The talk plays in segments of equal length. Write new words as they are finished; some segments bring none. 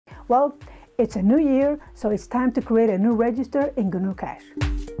Well, it's a new year, so it's time to create a new register in Gnucash.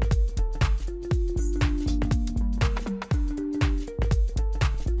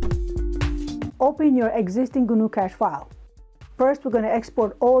 Open your existing Gnucash file. First, we're going to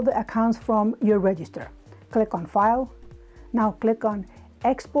export all the accounts from your register. Click on File. Now click on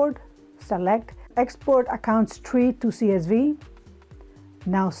Export. Select Export Accounts Tree to CSV.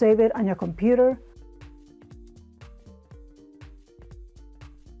 Now save it on your computer.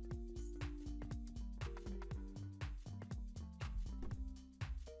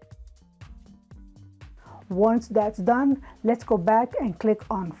 Once that's done, let's go back and click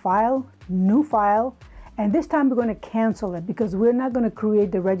on File, New File, and this time we're going to cancel it because we're not going to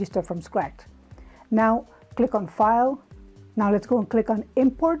create the register from scratch. Now click on File. Now let's go and click on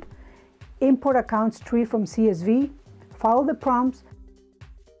Import. Import Accounts Tree from CSV. Follow the prompts.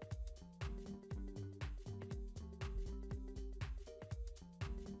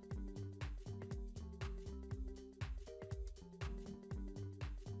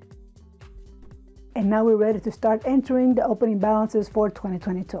 And now we're ready to start entering the opening balances for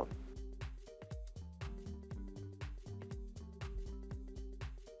 2022.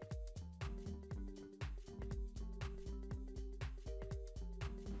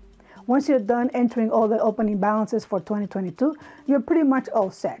 Once you're done entering all the opening balances for 2022, you're pretty much all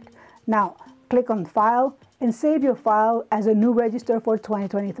set. Now, click on File and save your file as a new register for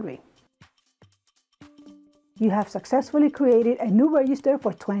 2023. You have successfully created a new register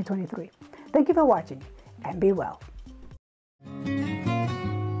for 2023. Thank you for watching, and be well.